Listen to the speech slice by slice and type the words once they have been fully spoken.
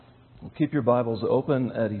Keep your Bibles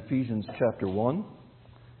open at Ephesians chapter 1.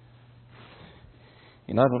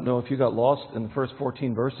 And I don't know if you got lost in the first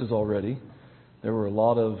 14 verses already. There were a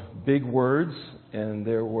lot of big words, and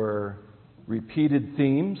there were repeated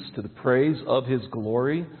themes to the praise of His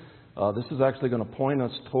glory. This is actually going to point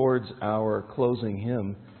us towards our closing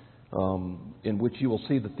hymn, in which you will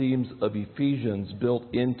see the themes of Ephesians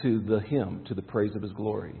built into the hymn to the praise of His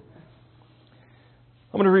glory.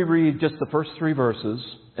 I'm going to reread just the first 3 verses,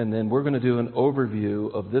 and then we're going to do an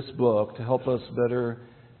overview of this book to help us better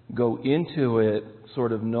go into it,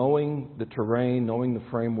 sort of knowing the terrain, knowing the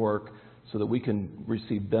framework, so that we can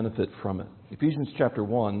receive benefit from it. Ephesians chapter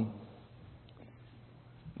 1,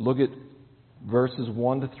 look at verses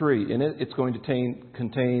 1 to 3. In it, it's going to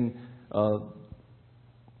contain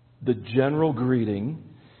the general greeting.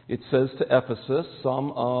 It says to Ephesus,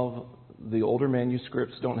 some of the older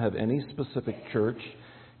manuscripts don't have any specific church,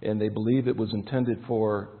 and they believe it was intended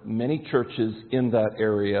for many churches in that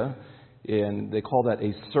area, and they call that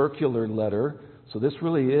a circular letter. So this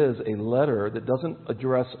really is a letter that doesn't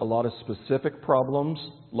address a lot of specific problems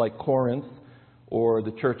like Corinth or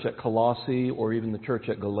the church at Colossae or even the church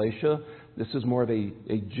at Galatia. This is more of a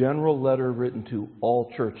general letter written to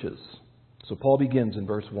all churches. So Paul begins in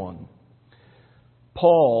verse 1.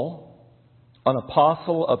 Paul, an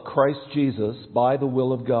apostle of Christ Jesus by the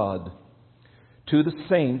will of God, to the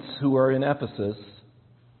saints who are in Ephesus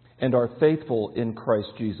and are faithful in Christ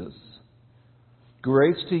Jesus.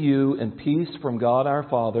 Grace to you and peace from God our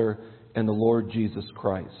Father and the Lord Jesus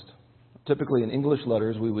Christ. Typically in English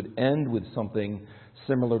letters we would end with something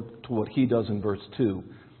similar to what he does in verse 2.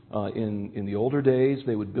 In the older days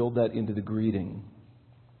they would build that into the greeting.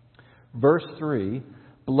 Verse 3,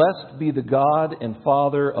 blessed be the God and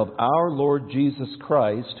Father of our Lord Jesus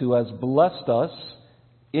Christ, who has blessed us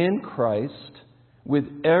in Christ with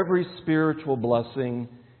every spiritual blessing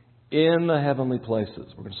in the heavenly places.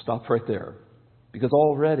 We're going to stop right there, because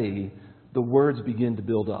already the words begin to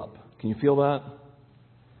build up. Can you feel that?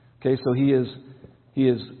 Okay, so he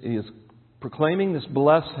is proclaiming this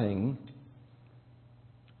blessing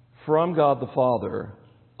from God the Father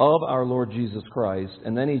of our Lord Jesus Christ,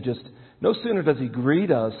 and then he just, no sooner does he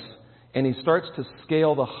greet us, and he starts to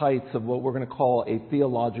scale the heights of what we're going to call a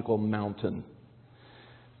theological mountain.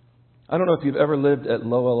 I don't know if you've ever lived at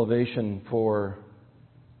low elevation for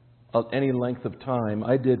any length of time.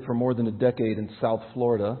 I did for more than a decade in South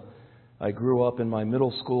Florida. I grew up in my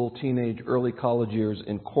middle school, teenage, early college years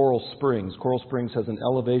in Coral Springs. Coral Springs has an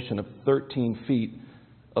elevation of 13 feet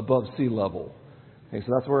above sea level. Okay,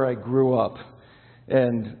 so that's where I grew up.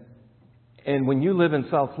 And when you live in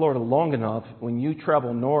South Florida long enough, when you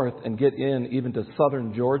travel north and get in even to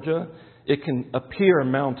southern Georgia, it can appear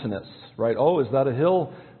mountainous, right? Oh, is that a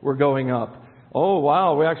hill we're going up? Oh,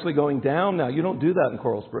 wow, we're actually going down now. You don't do that in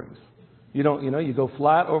Coral Springs. You don't, you go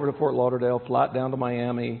flat over to Fort Lauderdale, flat down to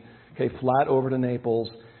Miami, okay, flat over to Naples.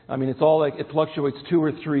 I mean, it's all like, it fluctuates 2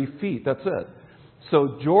 or 3 feet. That's it.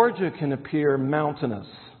 So Georgia can appear mountainous,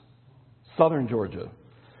 southern Georgia,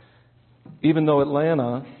 even though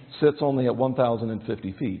Atlanta sits only at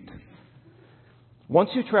 1,050 feet. Once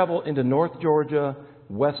you travel into North Georgia,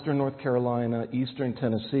 western North Carolina, eastern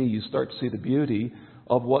Tennessee, you start to see the beauty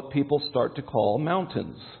of what people start to call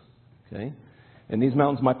mountains. Okay? And these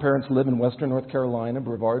mountains, my parents live in western North Carolina.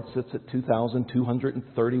 Brevard sits at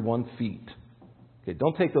 2,231 feet. Okay,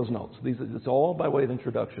 don't take those notes. It's all by way of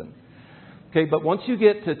introduction. Okay, but once you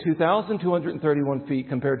get to 2,231 feet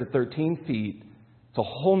compared to 13 feet, it's a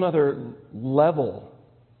whole nother level,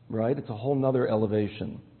 right? It's a whole nother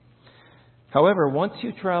elevation. However, once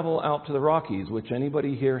you travel out to the Rockies, which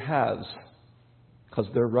anybody here has, because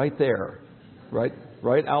they're right there,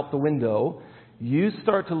 right out the window, you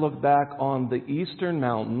start to look back on the eastern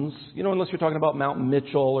mountains, unless you're talking about Mount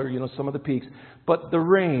Mitchell or, some of the peaks, but the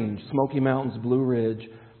range, Smoky Mountains, Blue Ridge,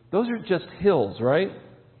 those are just hills, right?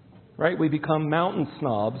 Right? We become mountain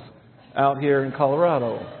snobs out here in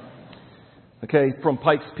Colorado. Okay, from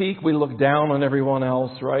Pikes Peak, we look down on everyone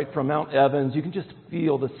else, right? From Mount Evans, you can just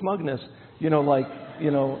feel the smugness,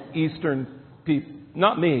 eastern people.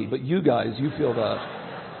 Not me, but you guys, you feel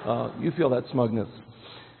that. You feel that smugness.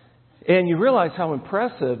 And you realize how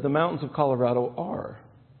impressive the mountains of Colorado are.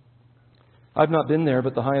 I've not been there,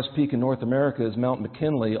 but the highest peak in North America is Mount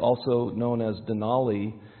McKinley, also known as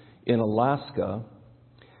Denali in Alaska.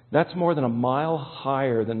 That's more than a mile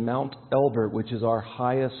higher than Mount Elbert, which is our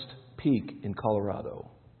highest peak in Colorado.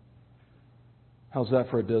 How's that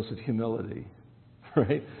for a dose of humility?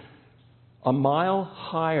 Right? A mile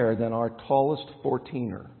higher than our tallest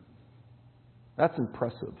 14er. That's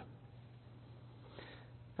impressive.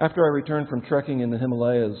 After I returned from trekking in the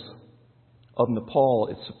Himalayas, of Nepal,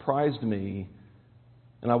 it surprised me,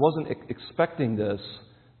 and I wasn't expecting this,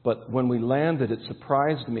 but when we landed, it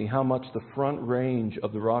surprised me how much the front range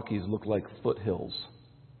of the Rockies looked like foothills.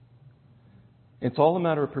 It's all a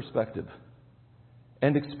matter of perspective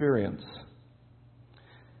and experience.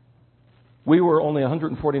 We were only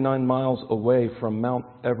 149 miles away from Mount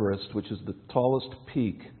Everest, which is the tallest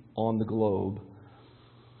peak on the globe.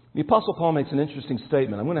 The Apostle Paul makes an interesting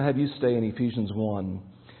statement. I'm going to have you stay in Ephesians 1.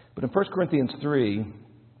 But in 1 Corinthians 3,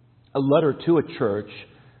 a letter to a church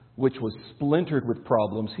which was splintered with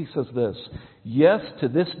problems, he says this: "Yes, to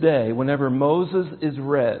this day, whenever Moses is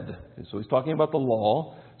read," so he's talking about the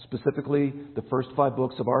law, specifically the first 5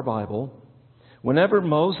 books of our Bible. "Whenever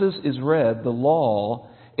Moses is read, the law,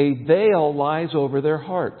 a veil lies over their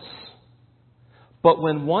hearts. But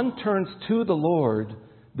when one turns to the Lord,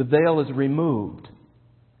 the veil is removed.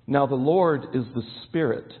 Now the Lord is the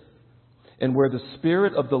Spirit, and where the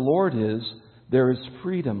Spirit of the Lord is, there is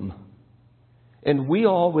freedom. And we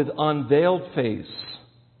all with unveiled face,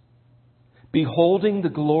 beholding the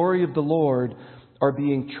glory of the Lord, are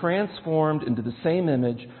being transformed into the same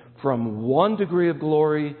image from one degree of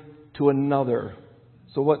glory to another."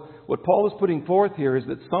 So what Paul is putting forth here is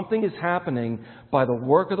that something is happening by the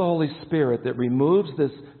work of the Holy Spirit that removes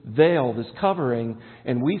this veil, this covering,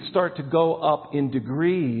 and we start to go up in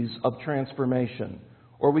degrees of transformation.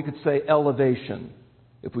 Or we could say elevation,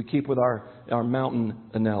 if we keep with our mountain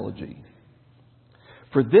analogy.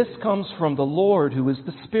 "For this comes from the Lord who is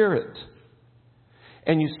the Spirit."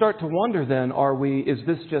 And you start to wonder then, is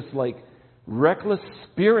this just like reckless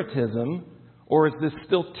spiritism, or is this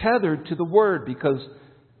still tethered to the Word? Because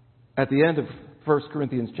at the end of 1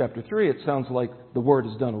 Corinthians chapter 3, it sounds like the Word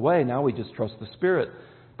is done away. Now we just trust the Spirit.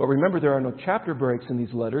 But remember, there are no chapter breaks in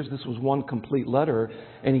these letters. This was one complete letter.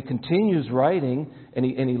 And he continues writing, and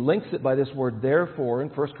he links it by this word "therefore" in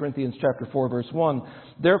 1 Corinthians chapter 4, verse 1.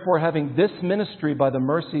 "Therefore, having this ministry by the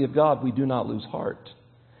mercy of God, we do not lose heart.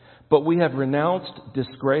 But we have renounced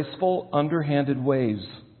disgraceful, underhanded ways."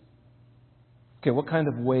 Okay, what kind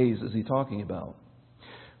of ways is he talking about?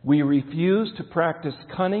 "We refuse to practice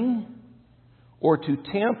cunning or to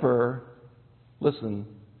tamper," listen,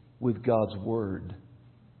 "with God's Word."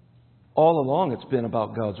 All along it's been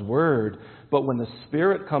about God's Word, but when the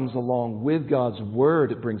Spirit comes along with God's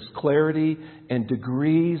Word, it brings clarity and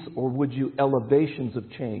degrees, or would you, elevations of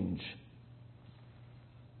change.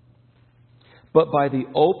 "But by the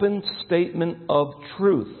open statement of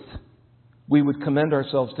truth, we would commend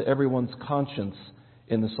ourselves to everyone's conscience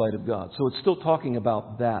in the sight of God." So it's still talking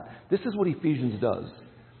about that. This is what Ephesians does.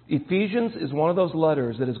 Ephesians is one of those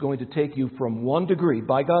letters that is going to take you from one degree,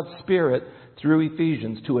 by God's Spirit, through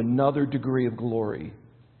Ephesians, to another degree of glory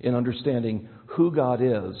in understanding who God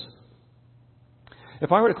is.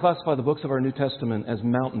 If I were to classify the books of our New Testament as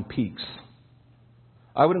mountain peaks,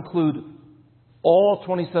 I would include all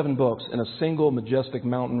 27 books in a single majestic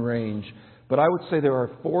mountain range, but I would say there are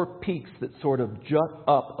 4 peaks that sort of jut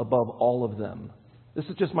up above all of them. This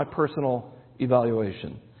is just my personal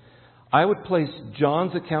evaluation. I would place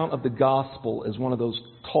John's account of the gospel as one of those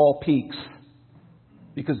tall peaks,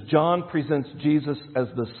 because John presents Jesus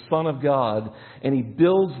as the Son of God, and he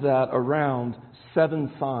builds that around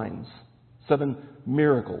 7 signs, 7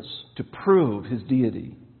 miracles to prove his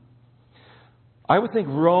deity. I would think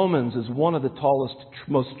Romans is one of the tallest,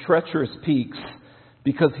 most treacherous peaks,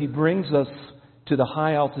 because he brings us to the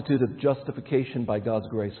high altitude of justification by God's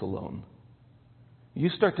grace alone.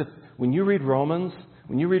 When you read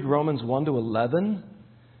Romans 1 to 11,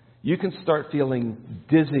 you can start feeling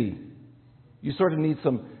dizzy. You sort of need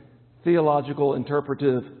some theological,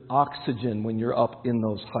 interpretive oxygen when you're up in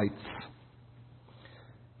those heights.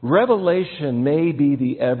 Revelation may be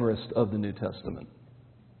the Everest of the New Testament,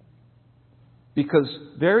 because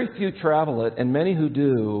very few travel it, and many who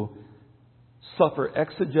do suffer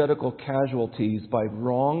exegetical casualties by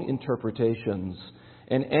wrong interpretations.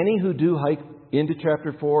 And any who do hike into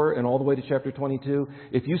chapter 4 and all the way to chapter 22,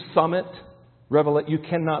 if you summit Revelation, you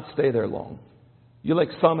cannot stay there long. You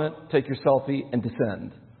summit, take your selfie, and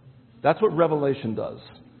descend. That's what Revelation does.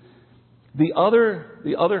 The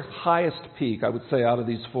other highest peak, I would say, out of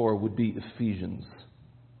these 4 would be Ephesians.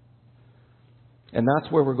 And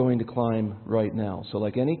that's where we're going to climb right now. So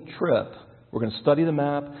like any trip, we're going to study the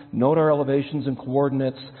map, note our elevations and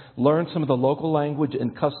coordinates, learn some of the local language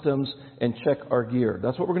and customs, and check our gear.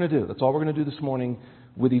 That's what we're going to do. That's all we're going to do this morning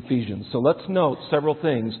with Ephesians. So let's note several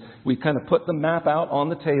things. We kind of put the map out on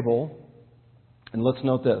the table, and let's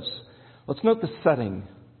note this. Let's note the setting.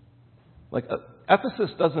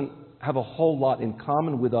 Ephesus doesn't have a whole lot in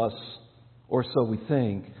common with us, or so we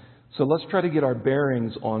think. So let's try to get our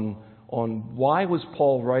bearings on on why was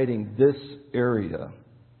Paul writing this area.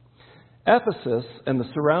 Ephesus and the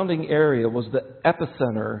surrounding area was the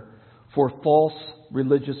epicenter for false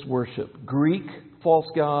religious worship. Greek false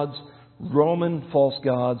gods, Roman false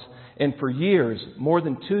gods, and for years, more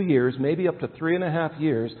than 2 years, maybe up to 3.5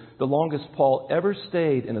 years, the longest Paul ever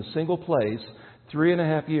stayed in a single place,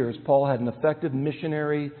 3.5 years, Paul had an effective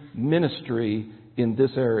missionary ministry in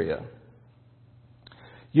this area.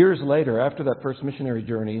 Years later, after that first missionary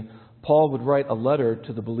journey, Paul would write a letter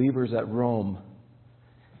to the believers at Rome.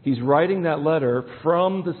 He's writing that letter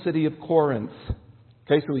from the city of Corinth.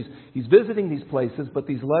 Okay, so he's visiting these places, but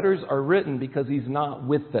these letters are written because he's not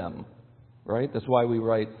with them. Right? That's why we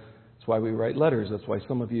write letters. That's why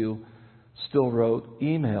some of you still wrote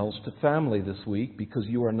emails to family this week, because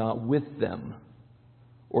you are not with them.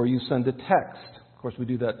 Or you send a text. Of course, we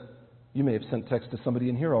do that. You may have sent text to somebody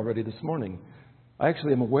in here already this morning. I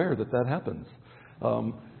actually am aware that happens.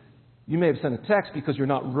 You may have sent a text because you're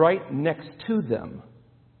not right next to them.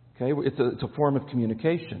 Okay, it's a form of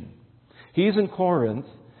communication. He's in Corinth.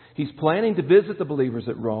 He's planning to visit the believers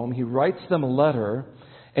at Rome. He writes them a letter,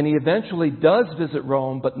 and he eventually does visit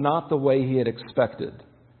Rome, but not the way he had expected.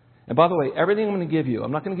 And by the way, everything I'm going to give you,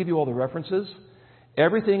 I'm not going to give you all the references.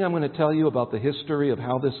 Everything I'm going to tell you about the history of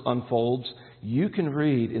how this unfolds, you can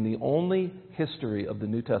read in the only history of the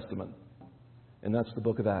New Testament, and that's the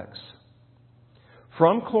book of Acts.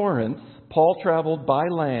 From Corinth, Paul traveled by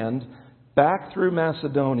land back through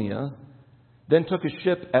Macedonia, then took a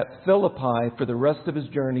ship at Philippi for the rest of his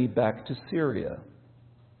journey back to Syria.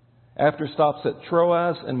 After stops at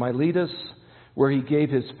Troas and Miletus, where he gave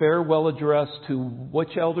his farewell address to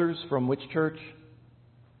which elders from which church?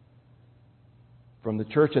 From the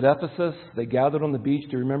church at Ephesus. They gathered on the beach.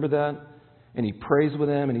 Do you remember that? And he prays with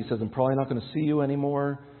them, and he says, I'm probably not going to see you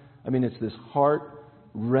anymore. I mean, it's this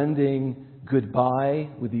heart-rending goodbye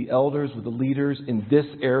with the elders, with the leaders in this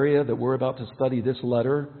area that we're about to study this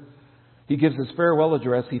letter. He gives his farewell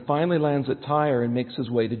address. He finally lands at Tyre and makes his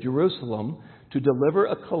way to Jerusalem to deliver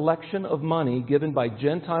a collection of money given by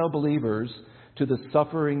Gentile believers to the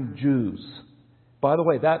suffering Jews. By the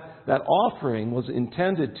way, that offering was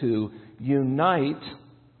intended to unite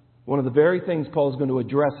one of the very things Paul is going to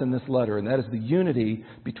address in this letter, and that is the unity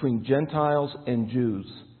between Gentiles and Jews.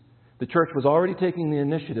 The church was already taking the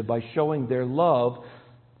initiative by showing their love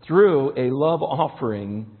through a love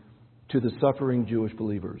offering to the suffering Jewish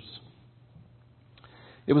believers.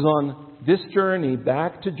 It was on this journey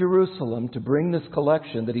back to Jerusalem to bring this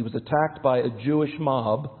collection that he was attacked by a Jewish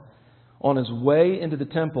mob on his way into the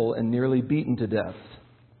temple and nearly beaten to death.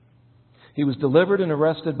 He was delivered and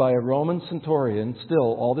arrested by a Roman centurion.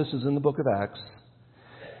 Still, all this is in the book of Acts.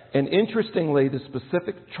 And interestingly, the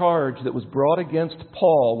specific charge that was brought against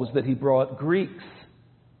Paul was that he brought Greeks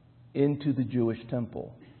into the Jewish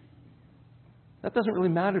temple. That doesn't really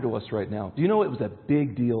matter to us right now. Do you know it was a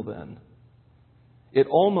big deal then? It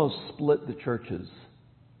almost split the churches.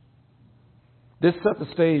 This set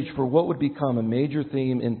the stage for what would become a major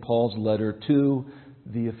theme in Paul's letter to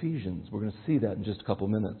the Ephesians. We're going to see that in just a couple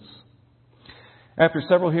minutes. After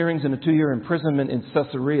several hearings and a 2-year imprisonment in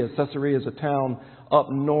Caesarea is a town up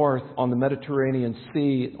north on the Mediterranean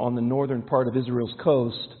Sea on the northern part of Israel's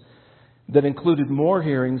coast that included more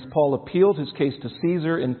hearings, Paul appealed his case to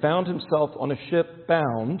Caesar and found himself on a ship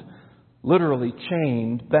bound, literally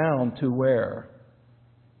chained, bound to where?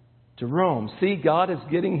 To Rome. See, God is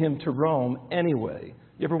getting him to Rome anyway.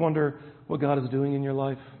 You ever wonder what God is doing in your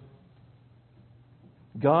life?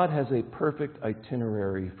 God has a perfect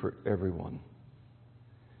itinerary for everyone.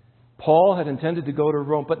 Paul had intended to go to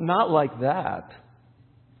Rome, but not like that.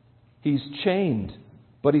 He's chained,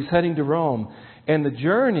 but he's heading to Rome. And the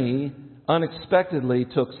journey unexpectedly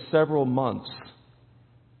took several months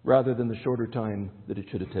rather than the shorter time that it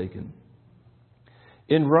should have taken.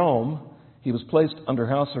 In Rome, he was placed under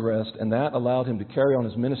house arrest, and that allowed him to carry on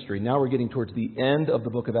his ministry. Now we're getting towards the end of the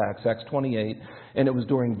book of Acts, Acts 28. And it was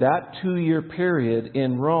during that 2-year period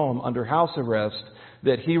in Rome under house arrest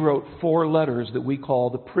that he wrote 4 letters that we call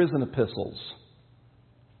the prison epistles.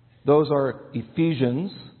 Those are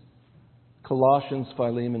Ephesians, Colossians,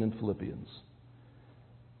 Philemon, and Philippians.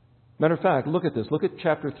 Matter of fact, look at this. Look at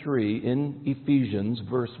chapter 3 in Ephesians,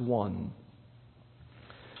 verse 1.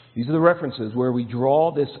 These are the references where we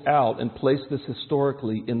draw this out and place this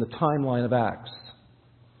historically in the timeline of Acts.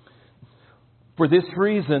 For this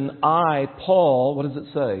reason, I, Paul, what does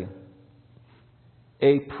it say?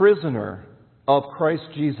 A prisoner of Christ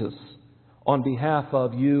Jesus, on behalf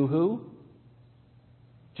of you, who?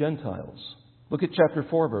 Gentiles. Look at chapter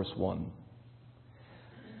 4, verse 1.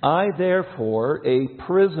 I, therefore, a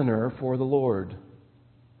prisoner for the Lord.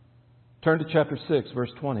 Turn to chapter 6,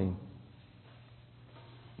 verse 20.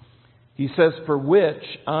 He says, for which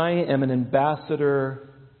I am an ambassador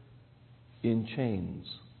in chains.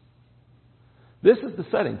 This is the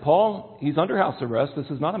setting. Paul, he's under house arrest. This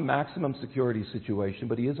is not a maximum security situation,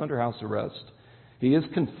 but he is under house arrest. He is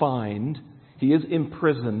confined. He is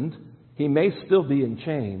imprisoned. He may still be in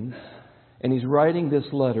chains. And he's writing this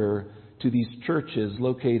letter to these churches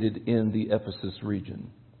located in the Ephesus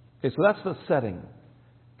region. Okay, so that's the setting.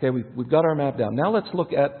 Okay, we've got our map down. Now let's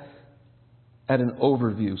look at an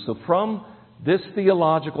overview. So from this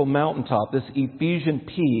theological mountaintop, this Ephesian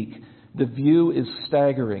peak, the view is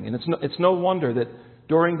staggering. And it's no wonder that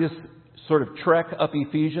during this sort of trek up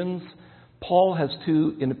Ephesians, Paul has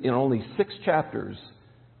in only 6 chapters,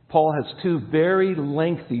 Paul has 2 very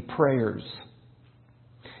lengthy prayers.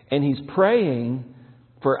 And he's praying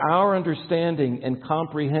for our understanding and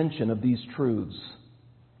comprehension of these truths.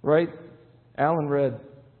 Right? Alan read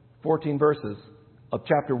 14 verses of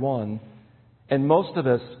chapter 1. And most of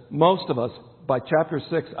us, by chapter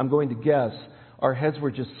 6, I'm going to guess, our heads were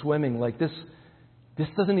just swimming like this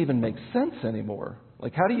doesn't even make sense anymore.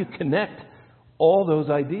 Like, how do you connect all those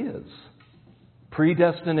ideas?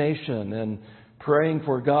 Predestination and praying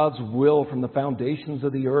for God's will from the foundations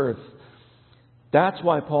of the earth. That's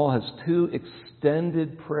why Paul has 2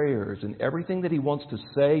 extended prayers. And everything that he wants to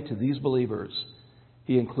say to these believers,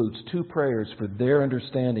 he includes 2 prayers for their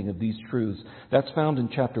understanding of these truths. That's found in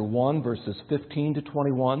chapter 1, verses 15 to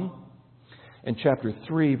 21. And chapter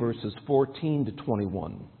 3, verses 14 to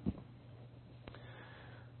 21.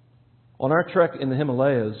 On our trek in the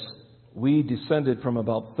Himalayas, we descended from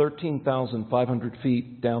about 13,500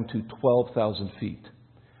 feet down to 12,000 feet,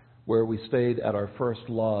 where we stayed at our first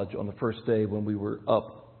lodge on the first day when we were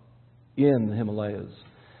up in the Himalayas.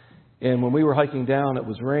 And when we were hiking down, it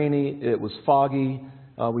was rainy, it was foggy.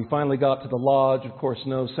 We finally got to the lodge. Of course,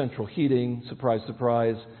 no central heating. Surprise,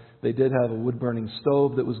 surprise. They did have a wood-burning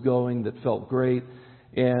stove that was going that felt great.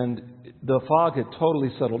 And the fog had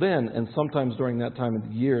totally settled in. And sometimes during that time of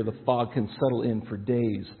the year, the fog can settle in for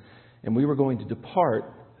days. And we were going to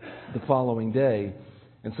depart the following day.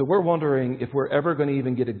 And so we're wondering if we're ever going to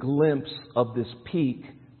even get a glimpse of this peak,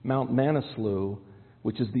 Mount Manaslu,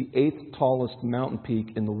 which is the 8th tallest mountain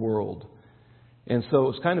peak in the world. And so it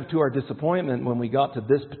was kind of to our disappointment when we got to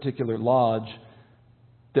this particular lodge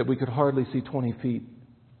that we could hardly see 20 feet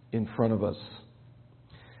in front of us.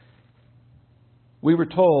 We were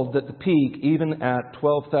told that the peak, even at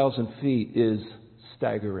 12,000 feet, is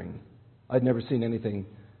staggering. I'd never seen anything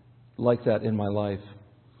like that in my life.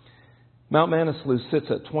 Mount Manaslu sits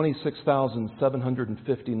at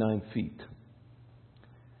 26,759 feet.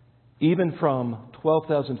 Even from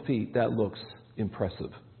 12,000 feet, that looks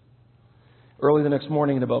impressive. Early the next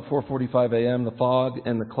morning at about 4:45 a.m., the fog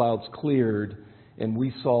and the clouds cleared, and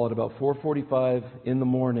we saw at about 4:45 in the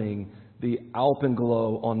morning the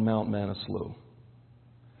alpenglow on Mount Manaslu.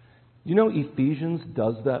 You know, Ephesians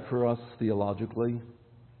does that for us theologically.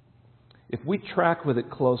 If we track with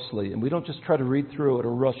it closely and we don't just try to read through it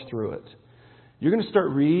or rush through it, you're going to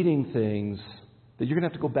start reading things that you're going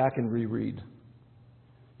to have to go back and reread.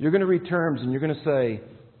 You're going to read terms and you're going to say,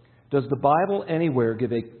 does the Bible anywhere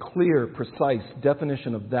give a clear, precise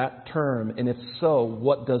definition of that term? And if so,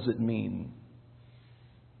 what does it mean?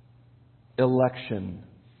 Election,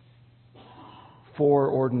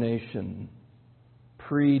 foreordination,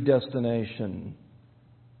 predestination.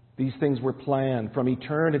 These things were planned from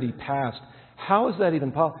eternity past. How is that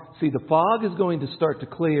even possible? See, the fog is going to start to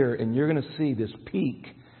clear, and you're going to see this peak,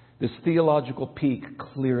 this theological peak,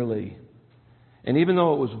 clearly. And even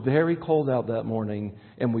though it was very cold out that morning,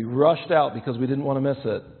 and we rushed out because we didn't want to miss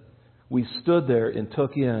it, we stood there and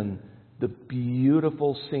took in the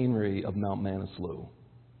beautiful scenery of Mount Manaslu.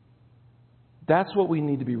 That's what we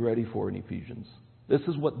need to be ready for in Ephesians. This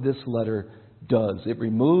is what this letter does. It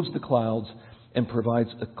removes the clouds and provides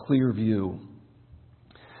a clear view.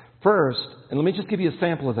 First, and let me just give you a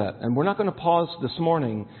sample of that. And we're not going to pause this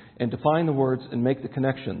morning and define the words and make the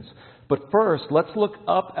connections. But first, let's look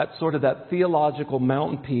up at sort of that theological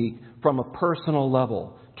mountain peak from a personal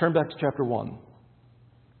level. Turn back to chapter 1.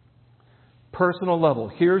 Personal level.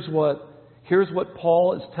 Here's what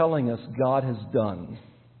Paul is telling us God has done.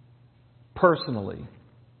 Personally.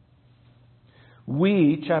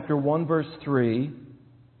 We, chapter 1, verse 3,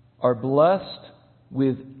 are blessed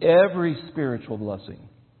with every spiritual blessing.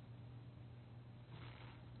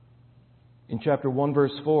 In chapter 1,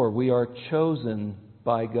 verse 4, we are chosen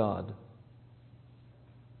by God.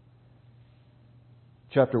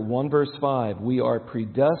 Chapter 1, verse 5, we are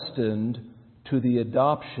predestined to the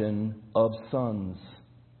adoption of sons.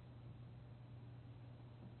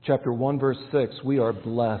 Chapter 1, verse 6, we are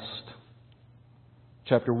blessed.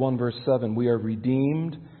 Chapter 1, verse 7, we are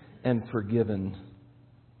redeemed and forgiven.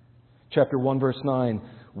 Chapter 1, verse 9,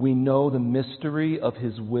 we know the mystery of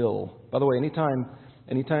His will. By the way,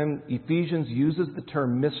 anytime Ephesians uses the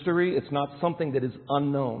term mystery, it's not something that is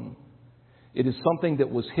unknown. It is something that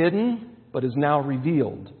was hidden, but is now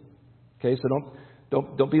revealed. Okay, so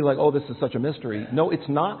don't be like, oh, this is such a mystery. No, it's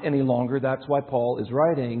not any longer. That's why Paul is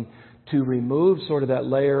writing to remove sort of that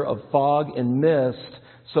layer of fog and mist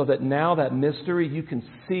so that now that mystery, you can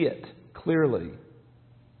see it clearly.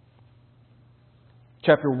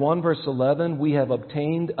 Chapter 1, verse 11, we have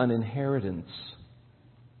obtained an inheritance.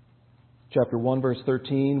 Chapter 1, verse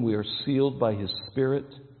 13, we are sealed by His Spirit.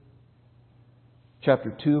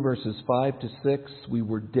 Chapter 2, verses 5 to 6, we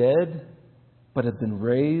were dead, but have been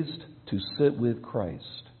raised to sit with Christ.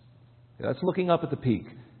 That's looking up at the peak.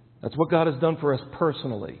 That's what God has done for us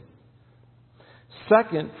personally.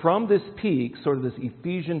 Second, from this peak, sort of this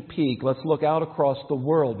Ephesian peak, let's look out across the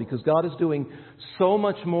world, because God is doing so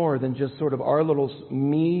much more than just sort of our little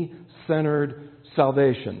me-centered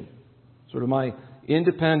salvation. Sort of my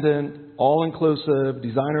independent, all-inclusive,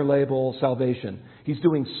 designer label salvation. He's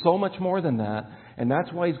doing so much more than that, and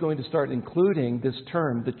that's why He's going to start including this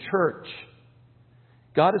term, the church.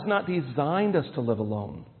 God has not designed us to live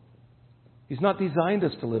alone. He's not designed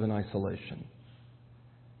us to live in isolation.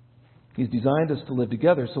 He's designed us to live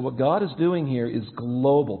together. So what God is doing here is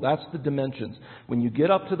global. That's the dimensions. When you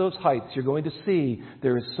get up to those heights, you're going to see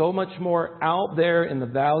there is so much more out there in the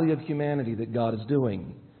valley of humanity that God is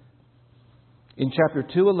doing. In chapter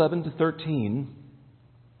 2, 11 to 13,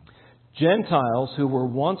 Gentiles who were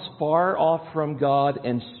once far off from God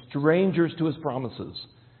and strangers to His promises,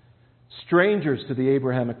 strangers to the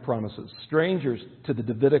Abrahamic promises, strangers to the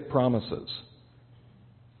Davidic promises,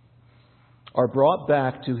 are brought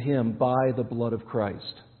back to Him by the blood of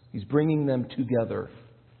Christ. He's bringing them together.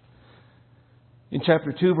 In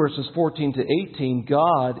chapter 2, verses 14 to 18,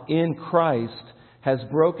 God in Christ has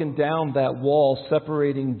broken down that wall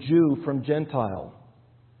separating Jew from Gentile.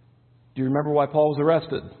 Do you remember why Paul was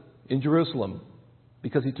arrested in Jerusalem?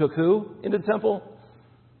 Because he took who into the temple?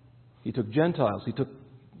 He took Gentiles. He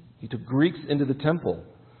took Greeks into the temple.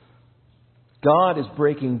 God is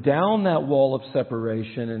breaking down that wall of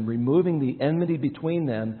separation and removing the enmity between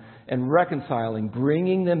them and reconciling,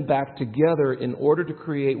 bringing them back together in order to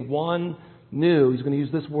create one new, he's going to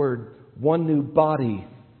use this word, one new body.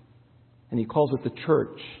 And he calls it the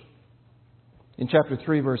church. In chapter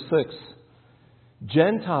 3, verse 6,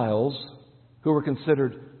 Gentiles who were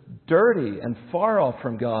considered dirty and far off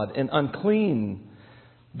from God and unclean,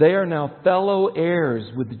 they are now fellow heirs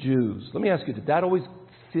with the Jews. Let me ask you, did that always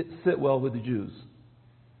sit well with the Jews?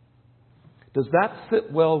 Does that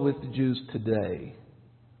sit well with the Jews today?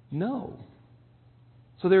 No.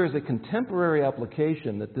 So there is a contemporary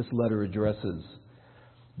application that this letter addresses.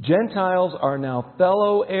 Gentiles are now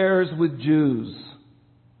fellow heirs with Jews.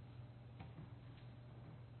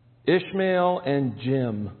 Ishmael and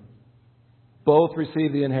Jim both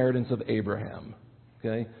receive the inheritance of Abraham.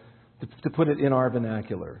 Okay? To put it in our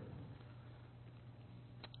vernacular.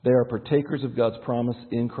 They are partakers of God's promise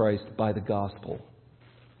in Christ by the gospel.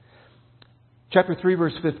 Chapter 3,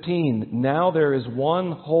 verse 15. Now there is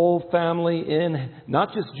one whole family in,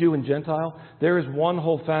 not just Jew and Gentile, there is one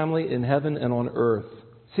whole family in heaven and on earth.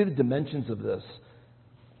 See the dimensions of this.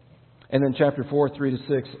 And then chapter 4, 3 to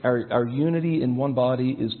 6. Our unity in one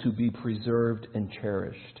body is to be preserved and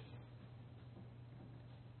cherished.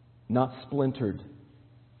 Not splintered.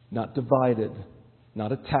 Not divided.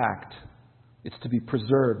 Not attacked. It's to be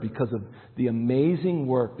preserved because of the amazing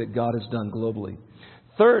work that God has done globally.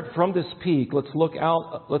 Third, from this peak, let's look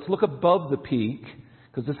above the peak,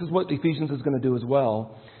 because this is what Ephesians is going to do as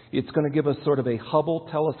well. It's going to give us sort of a Hubble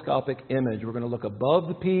telescopic image. We're going to look above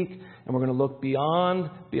the peak, and we're going to look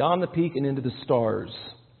beyond the peak and into the stars.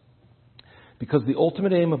 Because the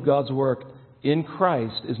ultimate aim of God's work in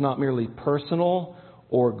Christ is not merely personal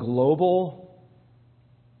or global.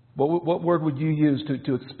 What word would you use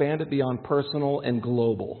to expand it beyond personal and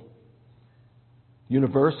global?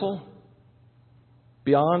 Universal?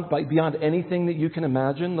 Beyond anything that you can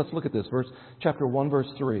imagine? Let's look at this. Chapter 1, verse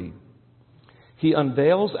 3. He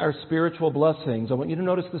unveils our spiritual blessings. I want you to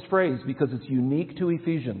notice this phrase because it's unique to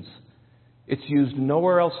Ephesians. It's used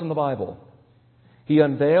nowhere else in the Bible. He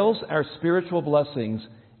unveils our spiritual blessings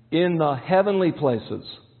in the heavenly places.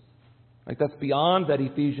 Like that's beyond that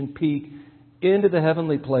Ephesian peak. Into the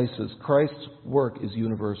heavenly places. Christ's work is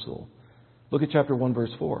universal. Look at chapter 1,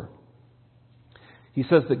 verse 4. He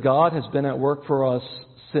says that God has been at work for us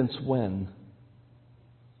since when?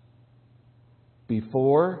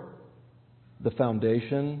 Before the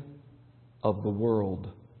foundation of the world.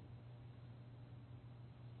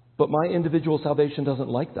 But my individual salvation doesn't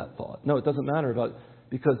like that thought. No, it doesn't matter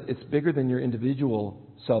because it's bigger than your individual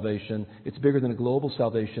salvation. It's bigger than a global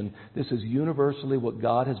salvation. This is universally what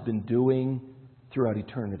God has been doing throughout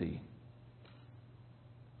eternity.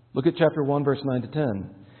 Look at chapter 1, verse 9 to 10.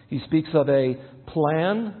 He speaks of a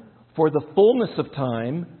plan for the fullness of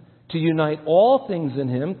time to unite all things in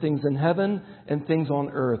Him, things in heaven and things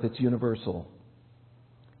on earth. It's universal.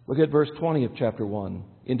 Look at verse 20 of chapter 1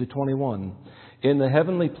 into 21. In the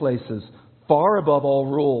heavenly places, far above all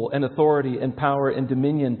rule and authority and power and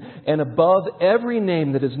dominion, and above every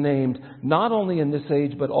name that is named, not only in this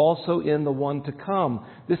age, but also in the one to come.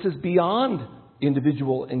 This is beyond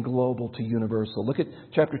individual and global to universal. Look at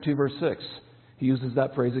chapter 2, verse 6. He uses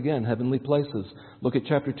that phrase again, heavenly places. Look at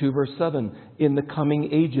chapter 2, verse 7, in the coming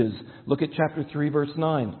ages. Look at chapter 3, verse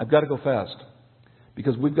 9. I've got to go fast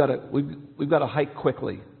because we've got to hike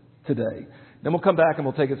quickly today. Then we'll come back and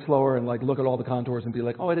we'll take it slower and look at all the contours and be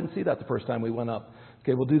like, oh, I didn't see that the first time we went up.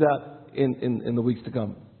 Okay, we'll do that in the weeks to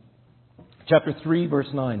come. Chapter 3, verse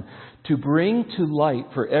 9. To bring to light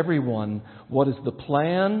for everyone what is the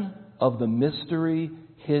plan of the mystery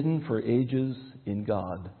hidden for ages in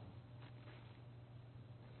God.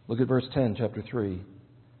 Look at verse 10, chapter 3.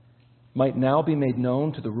 Might now be made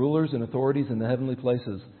known to the rulers and authorities in the heavenly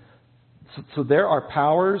places. So there are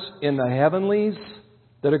powers in the heavenlies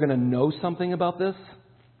that are going to know something about this.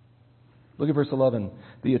 Look at verse 11.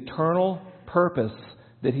 The eternal purpose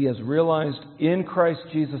that He has realized in Christ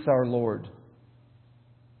Jesus our Lord.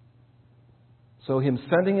 So Him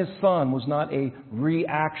sending His Son was not a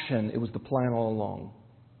reaction. It was the plan all along.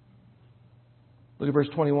 Look at verse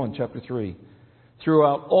 21, chapter 3.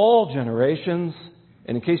 Throughout all generations,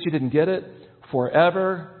 and in case you didn't get it,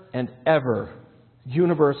 forever and ever.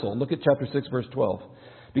 Universal. Look at chapter 6, verse 12.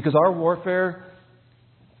 Because our warfare,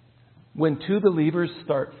 when two believers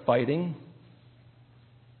start fighting,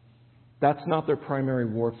 that's not their primary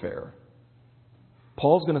warfare.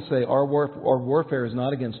 Paul's going to say our warfare is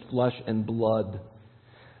not against flesh and blood,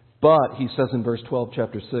 but, he says in verse 12,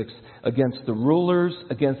 chapter 6, against the rulers,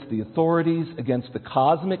 against the authorities, against the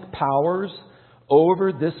cosmic powers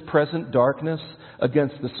over this present darkness,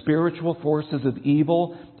 against the spiritual forces of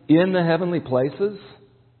evil in the heavenly places.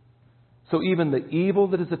 So even the evil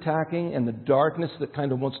that is attacking and the darkness that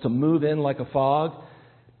kind of wants to move in like a fog,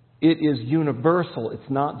 it is universal. It's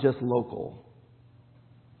not just local.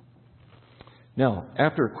 Now,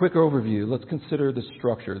 after a quick overview, let's consider the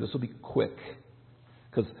structure. This will be quick.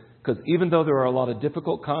 Because even though there are a lot of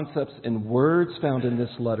difficult concepts and words found in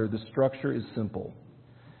this letter, the structure is simple.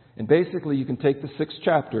 And basically, you can take the 6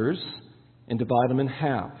 chapters and divide them in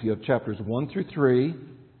half. You have chapters 1 through 3,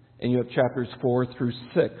 and you have chapters 4 through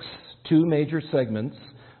 6. 2 major segments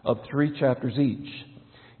of 3 chapters each.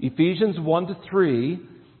 Ephesians 1 to 3,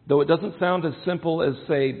 though it doesn't sound as simple as,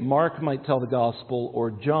 say, Mark might tell the gospel or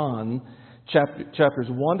John, chapters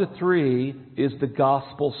 1 to 3 is the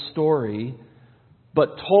gospel story,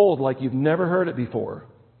 but told like you've never heard it before.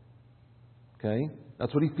 Okay?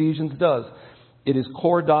 That's what Ephesians does. It is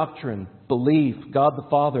core doctrine, belief, God the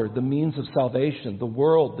Father, the means of salvation, the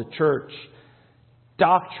world, the church.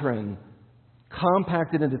 Doctrine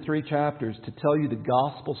compacted into 3 chapters to tell you the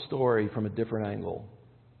gospel story from a different angle.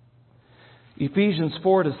 Ephesians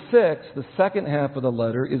 4 to 6, the second half of the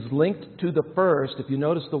letter, is linked to the first. If you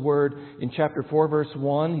notice the word in chapter 4, verse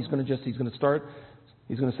 1, he's going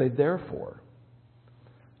to say, therefore.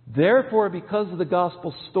 Therefore, because of the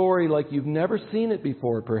gospel story like you've never seen it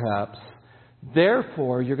before, perhaps,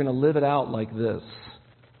 therefore, you're going to live it out like this.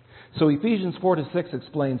 So Ephesians 4 to 6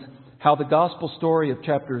 explains how the gospel story of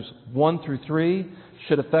chapters 1 through 3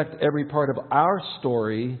 should affect every part of our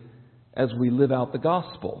story as we live out the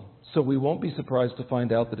gospel. So we won't be surprised to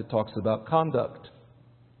find out that it talks about conduct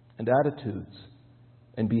and attitudes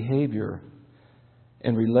and behavior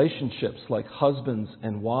and relationships like husbands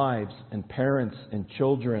and wives and parents and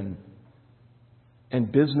children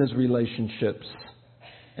and business relationships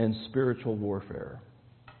and spiritual warfare.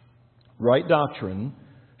 Right doctrine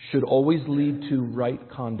should always lead to right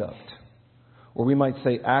conduct. Or we might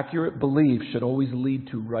say accurate belief should always lead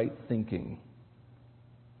to right thinking.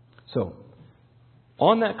 So,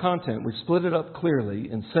 on that content, we've split it up clearly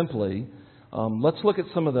and simply. Let's look at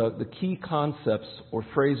some of the key concepts or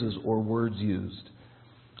phrases or words used.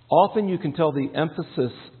 Often you can tell the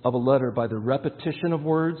emphasis of a letter by the repetition of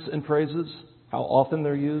words and phrases, how often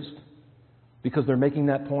they're used, because they're making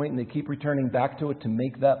that point and they keep returning back to it to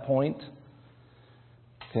make that point.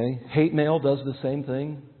 Okay? Hate mail does the same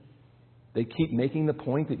thing. They keep making the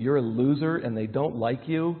point that you're a loser and they don't like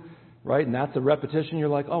you, right? And that's a repetition. You're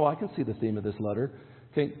like, oh, I can see the theme of this letter.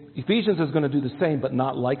 Okay, Ephesians is going to do the same, but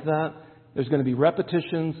not like that. There's going to be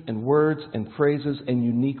repetitions and words and phrases and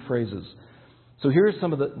unique phrases. So here are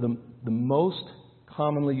some of the most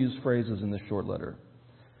commonly used phrases in this short letter.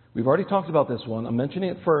 We've already talked about this one. I'm mentioning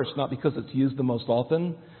it first, not because it's used the most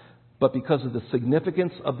often, but because of the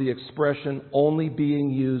significance of the expression only being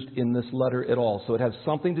used in this letter at all. So it has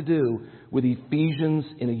something to do with Ephesians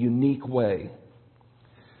in a unique way.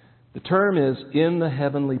 The term is in the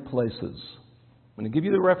heavenly places. I'm going to give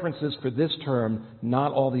you the references for this term,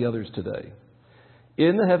 not all the others today.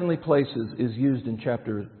 In the heavenly places is used in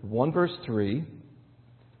chapter 1, verse 3,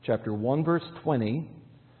 chapter 1, verse 20,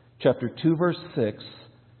 chapter 2, verse 6,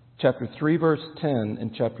 chapter 3, verse 10,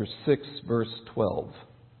 and chapter 6, verse 12.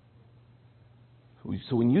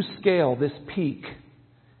 So when you scale this peak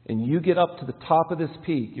and you get up to the top of this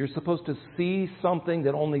peak, you're supposed to see something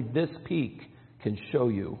that only this peak can show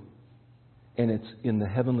you. And it's in the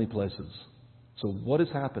heavenly places. So what is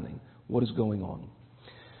happening? What is going on?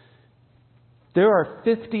 There are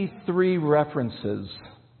 53 references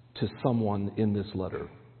to someone in this letter.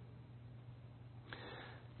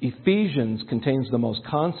 Ephesians contains the most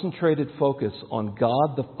concentrated focus on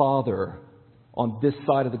God the Father on this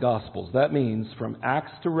side of the Gospels. That means from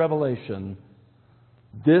Acts to Revelation,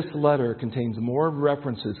 this letter contains more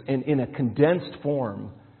references and in a condensed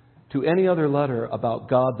form to any other letter about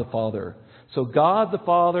God the Father. So God the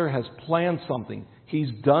Father has planned something. He's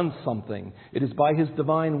done something. It is by His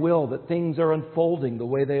divine will that things are unfolding the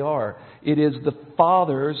way they are. It is the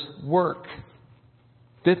Father's work.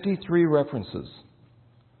 53 references.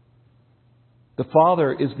 The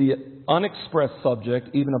Father is the unexpressed subject,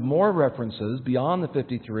 even of more references beyond the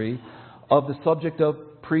 53, of the subject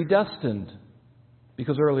of predestined.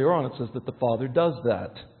 Because earlier on it says that the Father does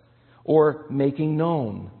that. Or making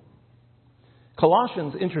known.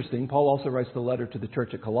 Colossians, interesting, Paul also writes the letter to the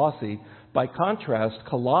church at Colossae. By contrast,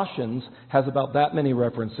 Colossians has about that many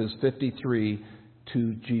references, 53,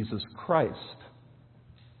 to Jesus Christ.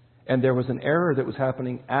 And there was an error that was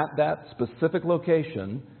happening at that specific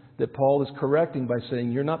location that Paul is correcting by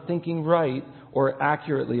saying, you're not thinking right or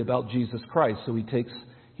accurately about Jesus Christ. So he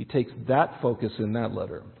takes that focus in that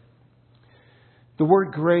letter. The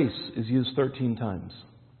word grace is used 13 times.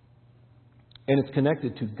 And it's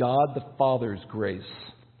connected to God the Father's grace.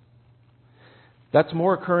 That's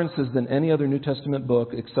more occurrences than any other New Testament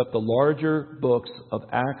book except the larger books of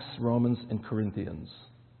Acts, Romans, and Corinthians.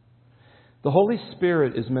 The Holy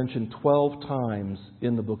Spirit is mentioned 12 times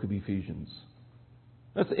in the book of Ephesians.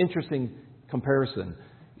 That's an interesting comparison.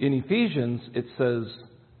 In Ephesians, it says,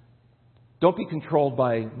 don't be controlled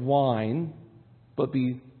by wine, but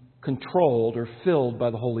be controlled or filled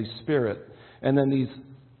by the Holy Spirit. And then these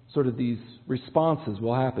responses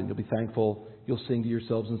will happen. You'll be thankful. You'll sing to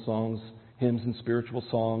yourselves in songs, hymns and spiritual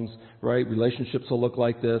songs, right? Relationships will look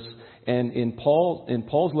like this. And in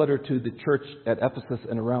Paul's letter to the church at Ephesus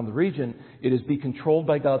and around the region, it is be controlled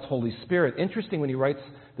by God's Holy Spirit. Interesting, when he writes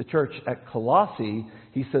the church at Colossae,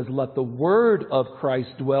 he says, let the word of Christ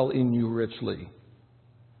dwell in you richly.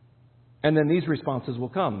 And then these responses will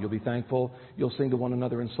come. You'll be thankful. You'll sing to one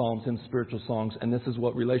another in psalms, hymns, spiritual songs. And this is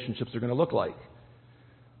what relationships are going to look like.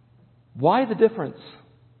 Why the difference?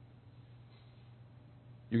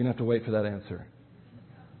 You're going to have to wait for that answer.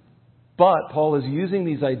 But Paul is using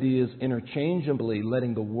these ideas interchangeably,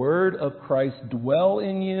 letting the word of Christ dwell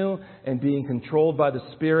in you and being controlled by the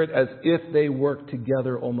Spirit as if they work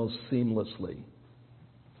together almost seamlessly.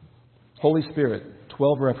 Holy Spirit,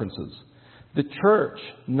 12 references. The church,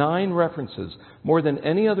 9 references, more than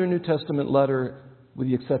any other New Testament letter with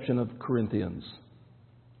the exception of Corinthians.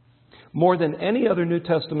 More than any other New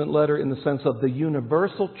Testament letter in the sense of the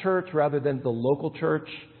universal church rather than the local church,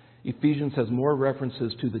 Ephesians has more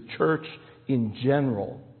references to the church in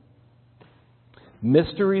general.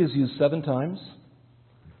 Mystery is used 7 times.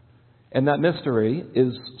 And that mystery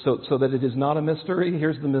is, so that it is not a mystery,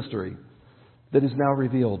 here's the mystery that is now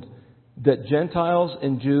revealed. That Gentiles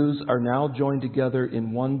and Jews are now joined together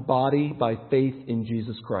in one body by faith in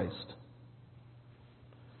Jesus Christ.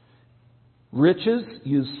 Riches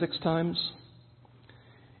used 6 times.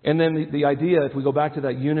 And then the idea, if we go back to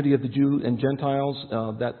that unity of the Jew and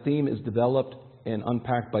Gentiles, that theme is developed and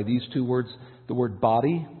unpacked by these 2 words. The word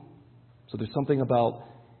body. So there's something about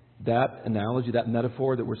that analogy, that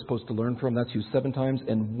metaphor that we're supposed to learn from. That's used 7 times.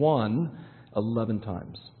 And 1, 11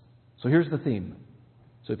 times. So here's the theme.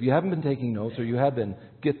 So if you haven't been taking notes, or you have been,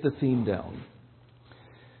 get the theme down.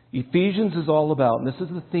 Ephesians is all about, and this is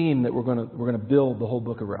the theme that we're going to build the whole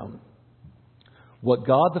book around. What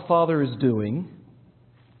God the Father is doing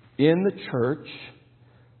in the church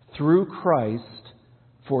through Christ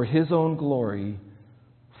for His own glory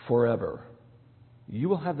forever. You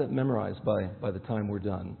will have that memorized by the time we're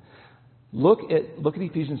done. Look at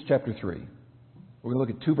Ephesians chapter 3. We're going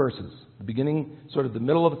to look at two verses. The beginning, sort of the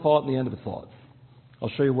middle of a thought and the end of a thought.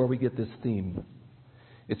 I'll show you where we get this theme.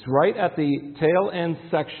 It's right at the tail end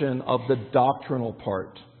section of the doctrinal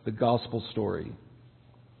part, the gospel story.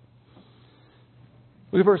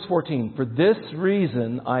 Look at verse 14. For this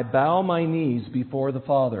reason I bow my knees before the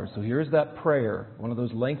Father. So here's that prayer, one of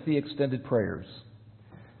those lengthy extended prayers.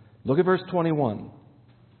 Look at verse 21.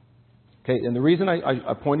 Okay, and the reason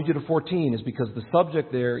I pointed you to 14 is because the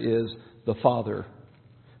subject there is the Father.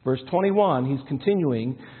 Verse 21, he's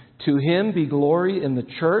continuing, to him be glory in the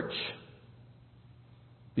church,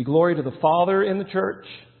 be glory to the Father in the church,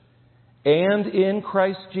 and in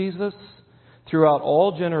Christ Jesus, throughout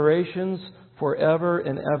all generations, forever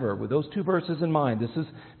and ever. With those two verses in mind,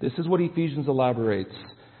 this is what Ephesians elaborates.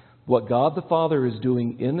 What God the Father is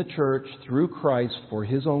doing in the church through Christ for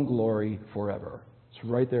His own glory forever. It's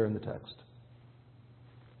right there in the text.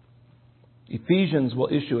 Ephesians will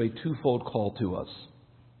issue a twofold call to us.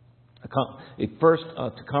 First,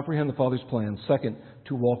 to comprehend the Father's plan. Second,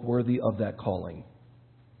 to walk worthy of that calling.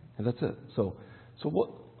 And that's it. So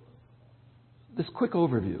what? This quick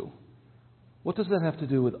overview. What does that have to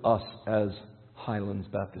do with us as Highlands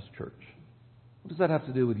Baptist Church? What does that have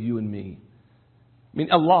to do with you and me? I mean,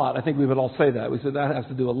 a lot. I think we would all say that. We said that has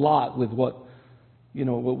to do a lot with what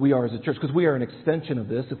we are as a church, because we are an extension of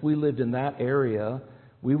this. If we lived in that area,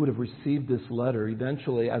 we would have received this letter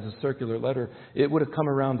eventually as a circular letter. It would have come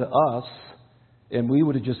around to us, and we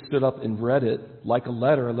would have just stood up and read it like a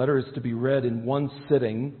letter. A letter is to be read in one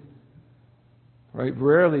sitting. Right?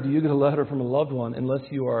 Rarely do you get a letter from a loved one unless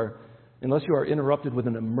you are interrupted with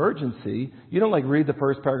an emergency. You don't read the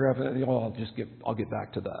first paragraph and think, I'll get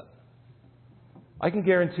back to that. I can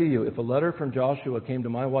guarantee you, if a letter from Joshua came to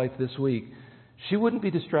my wife this week, she wouldn't be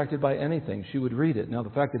distracted by anything. She would read it. Now, the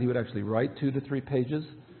fact that he would actually write 2 to 3 pages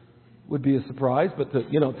would be a surprise.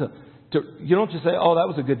 But you don't just say, "Oh, that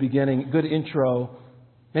was a good beginning, good intro.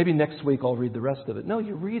 Maybe next week I'll read the rest of it." No,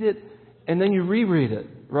 you read it and then you reread it,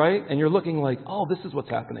 right? And you're looking like, "Oh, this is what's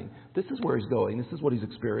happening. This is where he's going. This is what he's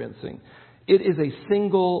experiencing." It is a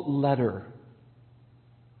single letter.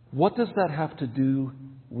 What does that have to do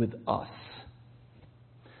with us?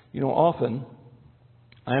 Often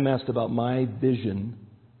I am asked about my vision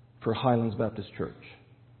for Highlands Baptist Church.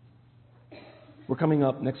 We're coming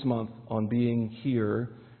up next month on being here,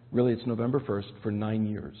 really it's November 1st, for 9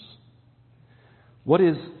 years. What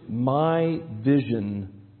is my vision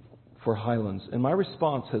for Highlands? And my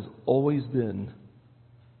response has always been,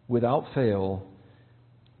 without fail,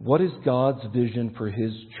 what is God's vision for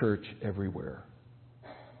His church everywhere?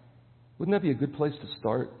 Wouldn't that be a good place to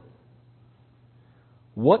start?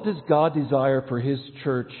 What does God desire for His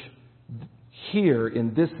church here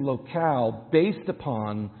in this locale based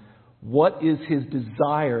upon what is His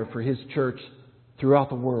desire for His church throughout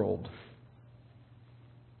the world?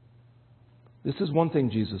 This is one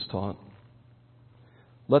thing Jesus taught.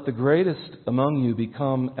 Let the greatest among you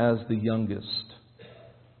become as the youngest.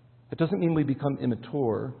 It doesn't mean we become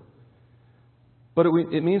immature, but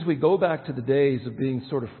it means we go back to the days of being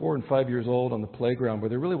sort of 4 and 5 years old on the playground where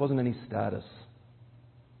there really wasn't any status.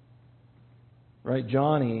 Right?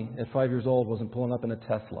 Johnny, at 5 years old, wasn't pulling up in a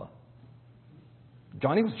Tesla.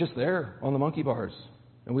 Johnny was just there on the monkey bars,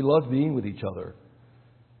 and we loved being with each other.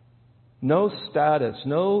 No status,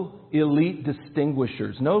 no elite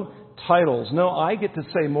distinguishers, no titles, no I get to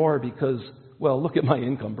say more because, well, look at my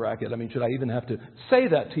income bracket. I mean, should I even have to say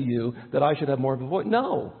that to you, that I should have more of a voice?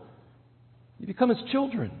 No. You become His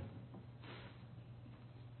children.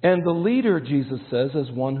 And the leader, Jesus says, is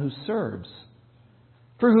one who serves.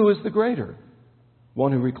 For who is the greater?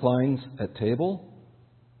 One who reclines at table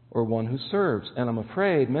or one who serves? And I'm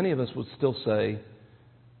afraid many of us would still say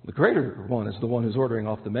the greater one is the one who's ordering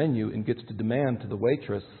off the menu and gets to demand to the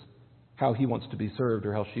waitress how he wants to be served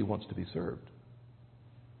or how she wants to be served.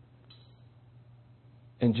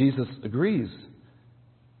 And Jesus agrees.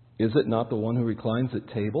 Is it not the one who reclines at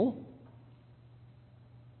table?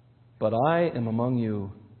 But I am among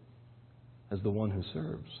you as the one who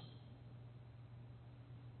serves.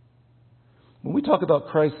 When we talk about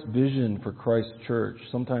Christ's vision for Christ's church,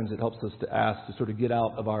 sometimes it helps us to ask, to sort of get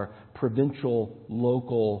out of our provincial,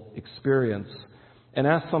 local experience and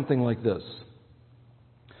ask something like this.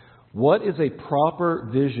 What is a proper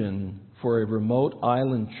vision for a remote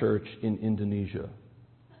island church in Indonesia?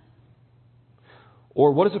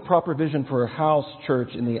 Or what is a proper vision for a house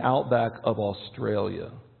church in the outback of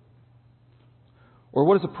Australia? Or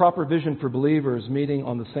what is a proper vision for believers meeting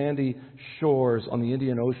on the sandy shores on the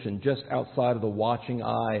Indian Ocean just outside of the watching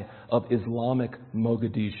eye of Islamic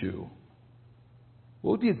Mogadishu?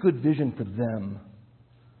 What would be a good vision for them?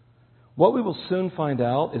 What we will soon find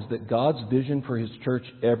out is that God's vision for His church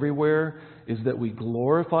everywhere is that we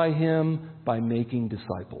glorify Him by making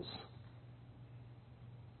disciples.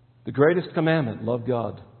 The greatest commandment, love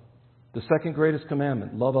God. The second greatest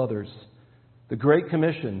commandment, love others. The Great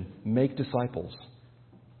Commission, make disciples.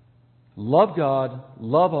 Love God,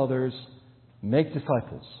 love others, make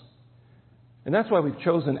disciples. And that's why we've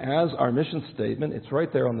chosen as our mission statement. It's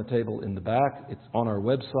right there on the table in the back. It's on our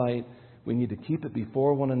website. We need to keep it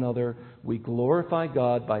before one another. We glorify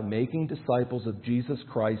God by making disciples of Jesus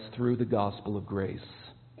Christ through the gospel of grace.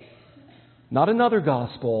 Not another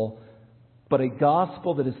gospel, but a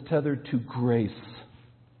gospel that is tethered to grace.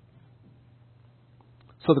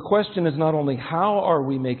 So the question is not only how are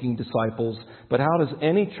we making disciples, but how does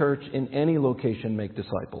any church in any location make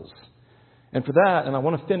disciples? And for that, and I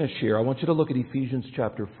want to finish here, I want you to look at Ephesians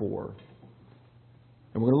chapter 4.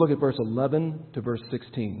 And we're going to look at verse 11 to verse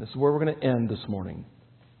 16. This is where we're going to end this morning.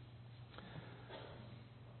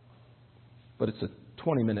 But it's a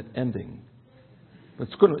 20-minute ending. But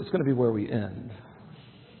it's going to be where we end.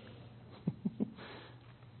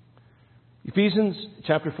 Ephesians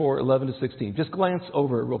chapter 4, 11 to 16. Just glance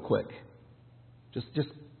over it real quick. Just it's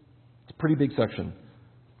a pretty big section.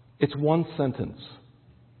 It's one sentence,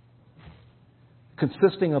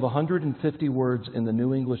 consisting of 150 words in the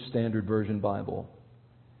New English Standard Version Bible.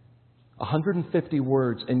 150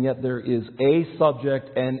 words, and yet there is a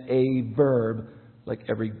subject and a verb, like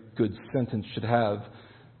every good sentence should have.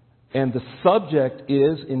 And the subject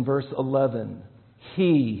is, in verse 11,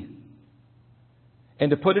 He.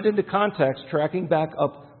 And to put it into context, tracking back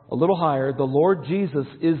up a little higher, the Lord Jesus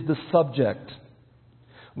is the subject.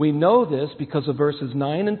 We know this because of verses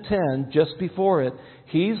 9 and 10, just before it.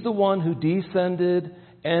 He's the one who descended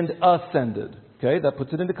and ascended. Okay, that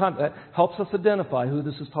puts it into context. That helps us identify who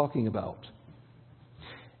this is talking about.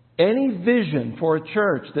 Any vision for a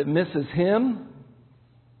church that misses Him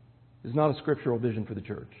is not a scriptural vision for the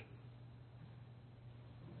church.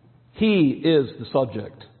 He is the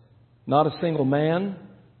subject. Not a single man,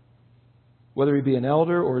 whether he be an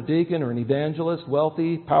elder or a deacon or an evangelist,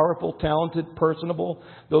 wealthy, powerful, talented, personable.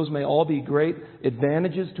 Those may all be great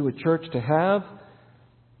advantages to a church to have.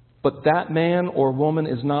 But that man or woman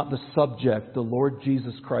is not the subject. The Lord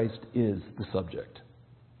Jesus Christ is the subject.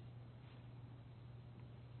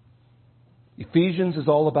 Ephesians is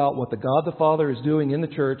all about what the God the Father is doing in the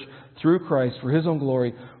church through Christ for His own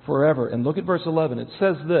glory forever. And look at verse 11. It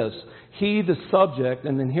says this, He, the subject,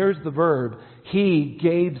 and then here's the verb, He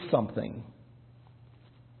gave something.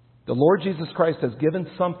 The Lord Jesus Christ has given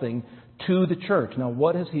something to the church. Now,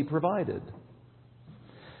 what has He provided?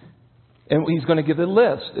 And He's going to give a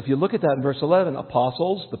list. If you look at that in verse 11,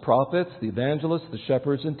 apostles, the prophets, the evangelists, the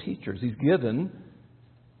shepherds, and teachers. He's given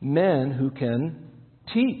men who can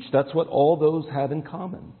teach. That's what all those have in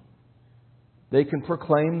common. They can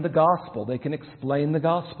proclaim the gospel. They can explain the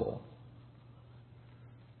gospel.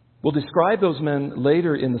 We'll describe those men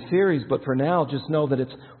later in the series, but for now, just know that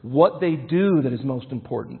it's what they do that is most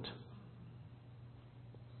important.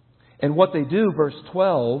 And what they do, verse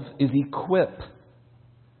 12, is equip.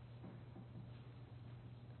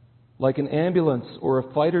 Like an ambulance or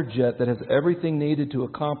a fighter jet that has everything needed to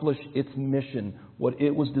accomplish its mission, what it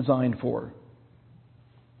was designed for.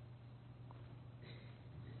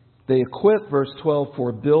 They equip, verse 12,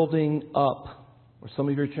 for building up. Or some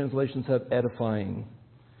of your translations have edifying.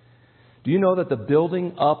 Do you know that the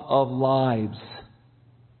building up of lives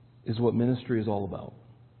is what ministry is all about?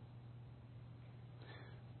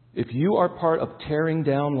 If you are part of tearing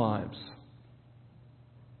down lives,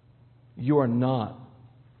 you are not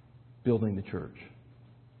building the church.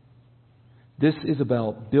 This is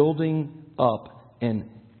about building up and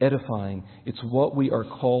edifying. It's what we are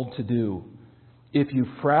called to do. If you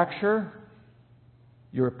fracture,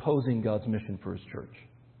 you're opposing God's mission for His church.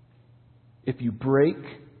 If you break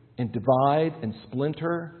and divide and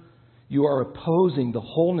splinter, you are opposing the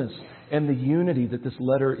wholeness and the unity that this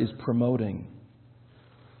letter is promoting.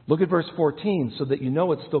 Look at verse 14, so that you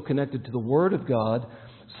know it's still connected to the Word of God,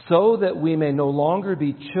 so that we may no longer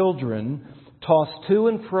be children, tossed to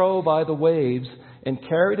and fro by the waves, and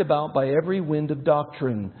carried about by every wind of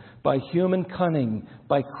doctrine, by human cunning,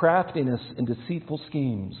 by craftiness and deceitful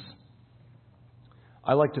schemes.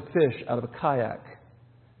 I like to fish out of a kayak.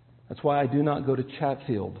 That's why I do not go to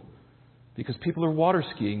Chatfield, because people are water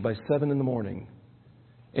skiing by 7 in the morning.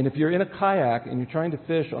 And if you're in a kayak and you're trying to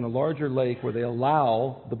fish on a larger lake where they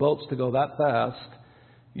allow the boats to go that fast,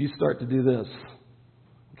 you start to do this.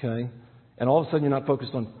 Okay? And all of a sudden you're not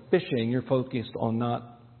focused on fishing, you're focused on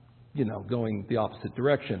not, going the opposite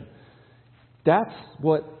direction. That's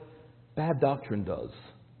what bad doctrine does.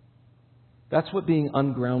 That's what being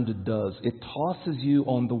ungrounded does. It tosses you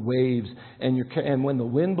on the waves, and when the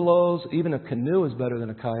wind blows, even a canoe is better than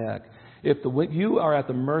a kayak. If you are at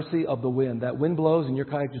the mercy of the wind, that wind blows and your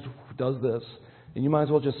kayak just does this, and you might as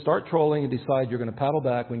well just start trolling and decide you're going to paddle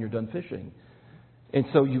back when you're done fishing. And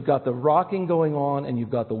so you've got the rocking going on, and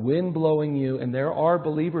you've got the wind blowing you, and there are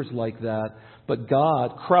believers like that. But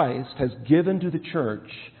God, Christ, has given to the church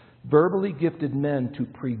verbally gifted men to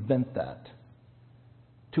prevent that,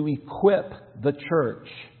 to equip the church,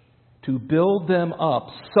 to build them up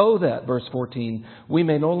so that, verse 14, we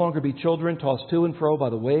may no longer be children tossed to and fro by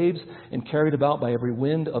the waves and carried about by every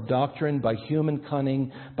wind of doctrine, by human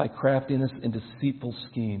cunning, by craftiness and deceitful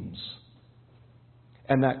schemes.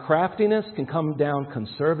 And that craftiness can come down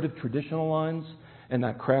conservative traditional lines, and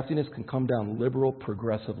that craftiness can come down liberal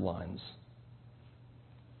progressive lines.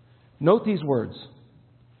 Note these words.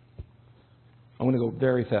 I'm going to go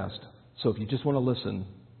very fast. So if you just want to listen,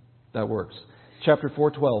 that works. Chapter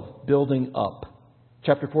 4:12, building up.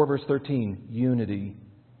 Chapter 4, verse 13, unity.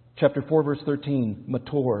 Chapter 4, verse 13,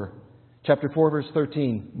 mature. Chapter 4, verse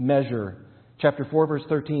 13, measure. Chapter 4, verse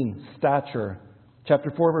 13, stature.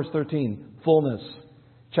 Chapter 4, verse 13, fullness.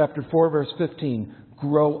 Chapter 4, verse 15,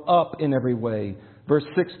 grow up in every way. Verse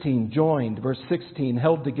 16, joined. Verse 16,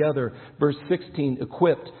 held together. Verse 16,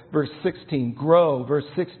 equipped. Verse 16, grow. Verse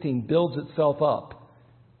 16, builds itself up.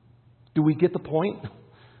 Do we get the point?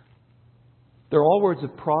 They're all words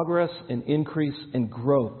of progress and increase and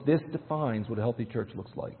growth. This defines what a healthy church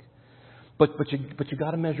looks like. But you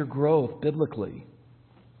got to measure growth biblically.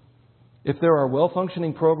 If there are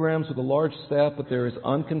well-functioning programs with a large staff, but there is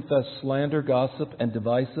unconfessed slander, gossip, and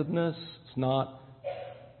divisiveness, it's not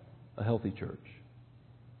a healthy church.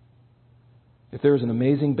 If there is an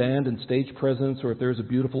amazing band and stage presence, or if there is a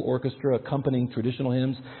beautiful orchestra accompanying traditional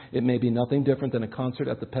hymns, it may be nothing different than a concert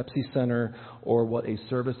at the Pepsi Center or what a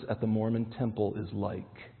service at the Mormon temple is like.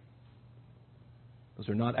 Those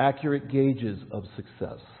are not accurate gauges of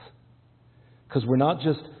success. Because we're not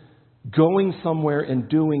just going somewhere and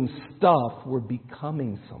doing stuff, we're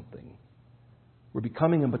becoming something. We're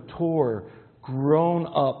becoming a mature,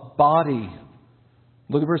 grown-up body.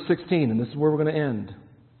 Look at verse 16, and this is where we're going to end.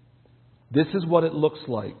 This is what it looks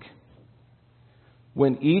like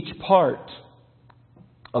when each part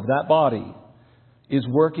of that body is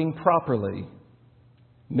working properly,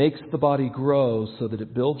 makes the body grow so that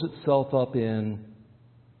it builds itself up in,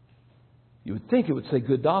 you would think it would say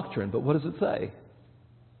good doctrine, but what does it say?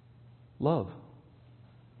 Love.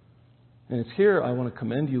 And it's here I want to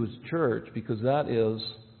commend you as a church, because that is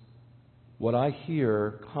what I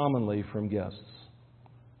hear commonly from guests.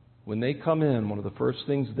 When they come in, one of the first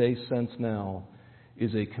things they sense now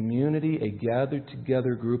is a community, a gathered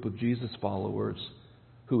together group of Jesus followers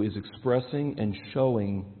who is expressing and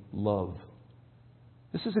showing love.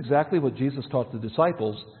 This is exactly what Jesus taught the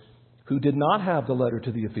disciples who did not have the letter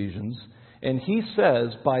to the Ephesians. And he says,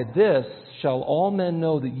 by this shall all men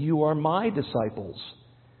know that you are my disciples,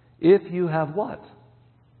 if you have what?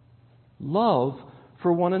 Love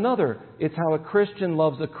for one another. It's how a Christian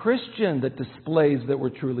loves a Christian that displays that we're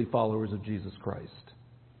truly followers of Jesus Christ.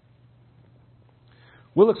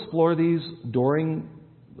 We'll explore these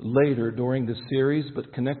later during this series,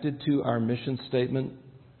 but connected to our mission statement,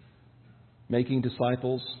 making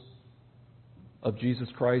disciples of Jesus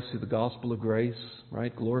Christ through the gospel of grace,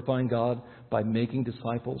 right? Glorifying God by making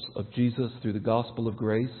disciples of Jesus through the gospel of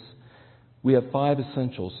grace. We have 5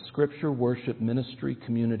 essentials: Scripture, worship, ministry,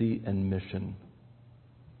 community, and mission.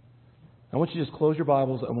 I want you to just close your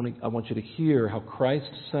Bibles. I want you to hear how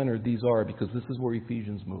Christ-centered these are, because this is where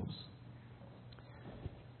Ephesians moves.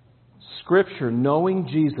 Scripture, knowing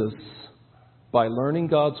Jesus by learning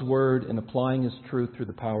God's Word and applying His truth through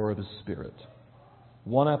the power of His Spirit.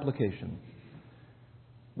 One application.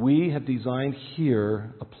 We have designed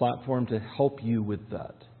here a platform to help you with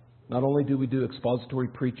that. Not only do we do expository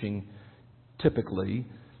preaching typically,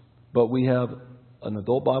 but we have an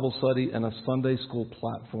adult Bible study and a Sunday school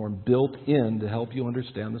platform built in to help you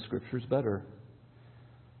understand the Scriptures better.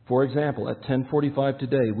 For example, at 10:45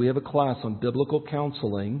 today, we have a class on biblical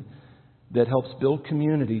counseling that helps build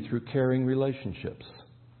community through caring relationships.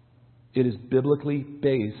 It is biblically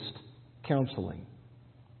based counseling.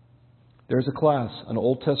 There's a class, an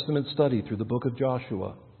Old Testament study through the book of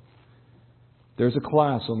Joshua. There's a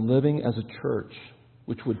class on living as a church,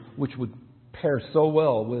 which would pair so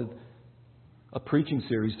well with a preaching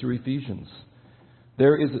series through Ephesians.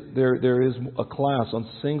 There is a class on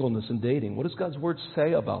singleness and dating. What does God's Word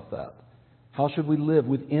say about that? How should we live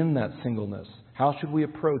within that singleness? How should we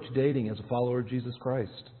approach dating as a follower of Jesus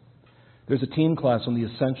Christ? There's a teen class on the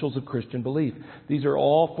essentials of Christian belief. These are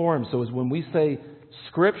all forms. So as when we say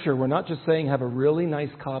Scripture, we're not just saying have a really nice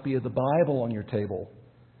copy of the Bible on your table.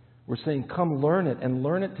 We're saying come learn it and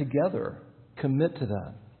learn it together. Commit to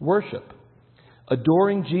that. Worship.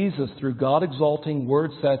 Adoring Jesus through God-exalting,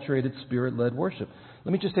 word-saturated, Spirit-led worship.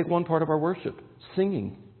 Let me just take one part of our worship.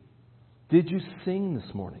 Singing. Did you sing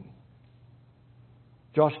this morning?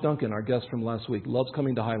 Josh Duncan, our guest from last week, loves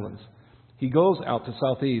coming to Highlands. He goes out to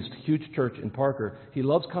Southeast, huge church in Parker. He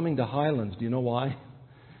loves coming to Highlands. Do you know why?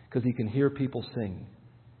 Because he can hear people sing.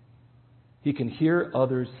 He can hear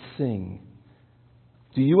others sing.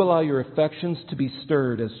 Do you allow your affections to be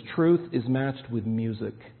stirred as truth is matched with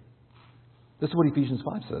music? This is what Ephesians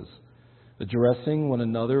 5 says. Addressing one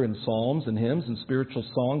another in psalms and hymns and spiritual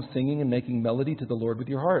songs, singing and making melody to the Lord with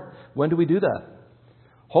your heart. When do we do that?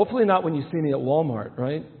 Hopefully not when you see me at Walmart,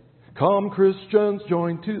 right? Come Christians,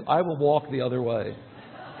 join too. I will walk the other way.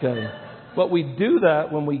 Okay. But we do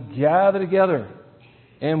that when we gather together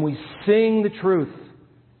and we sing the truth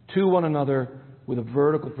to one another with a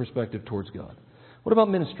vertical perspective towards God. What about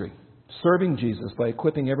ministry? Serving Jesus by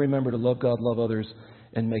equipping every member to love God, love others,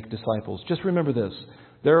 and make disciples. Just remember this.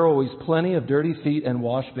 There are always plenty of dirty feet and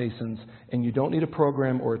wash basins, and you don't need a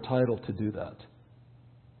program or a title to do that.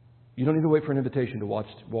 You don't need to wait for an invitation to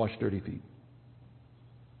wash dirty feet.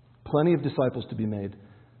 Plenty of disciples to be made.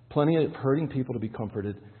 Plenty of hurting people to be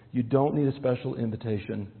comforted. You don't need a special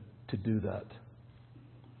invitation to do that.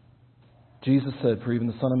 Jesus said, for even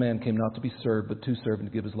the Son of Man came not to be served, but to serve and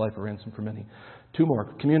to give his life a ransom for many. Two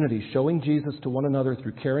more. Community. Showing Jesus to one another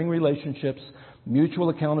through caring relationships, mutual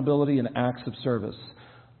accountability, and acts of service.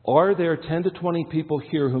 Are there 10 to 20 people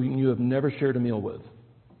here whom you have never shared a meal with?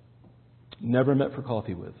 Never met for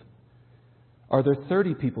coffee with? Are there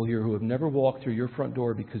 30 people here who have never walked through your front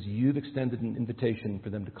door because you've extended an invitation for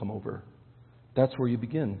them to come over? That's where you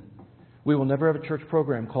begin. We will never have a church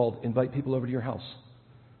program called Invite People Over to Your House.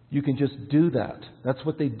 You can just do that. That's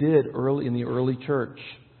what they did early in the early church.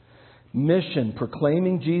 Mission,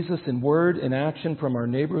 proclaiming Jesus in word and action from our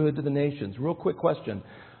neighborhood to the nations. Real quick question.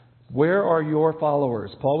 Where are your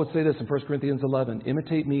followers? Paul would say this in 1 Corinthians 11.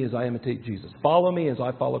 Imitate me as I imitate Jesus. Follow me as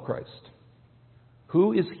I follow Christ.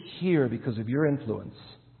 Who is here because of your influence,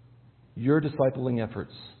 your discipling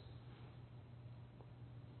efforts?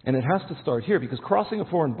 And it has to start here, because crossing a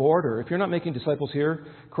foreign border, if you're not making disciples here,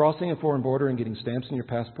 crossing a foreign border and getting stamps in your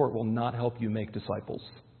passport will not help you make disciples.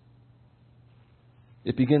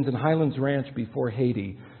 It begins in Highlands Ranch before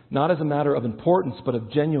Haiti, not as a matter of importance, but of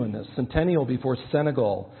genuineness. Centennial before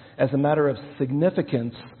Senegal, as a matter of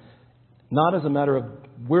significance, not as a matter of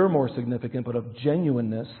we're more significant, but of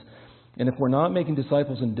genuineness. And if we're not making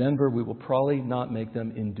disciples in Denver, we will probably not make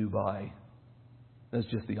them in Dubai. That's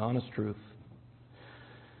just the honest truth.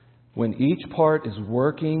 When each part is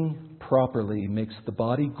working properly, makes the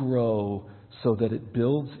body grow so that it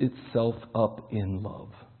builds itself up in love.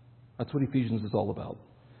 That's what Ephesians is all about.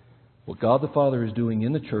 What God the Father is doing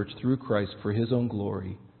in the church through Christ for His own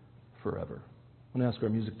glory forever. I'm going to ask our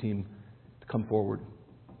music team to come forward.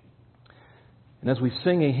 And as we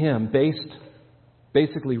sing a hymn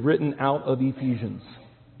basically written out of Ephesians,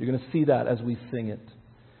 you're going to see that as we sing it.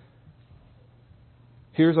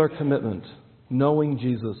 Here's our commitment. Knowing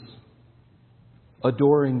Jesus,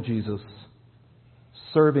 adoring Jesus,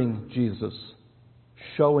 serving Jesus,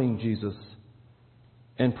 showing Jesus,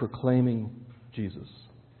 and proclaiming Jesus.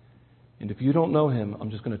 And if you don't know Him,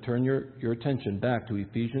 I'm just going to turn your attention back to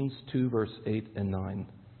Ephesians 2, verse 8 and 9.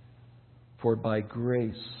 For by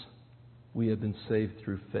grace we have been saved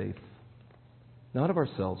through faith. Not of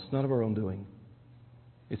ourselves, not of our own doing.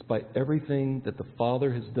 It's by everything that the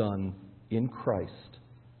Father has done in Christ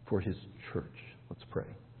for His church. Let's pray.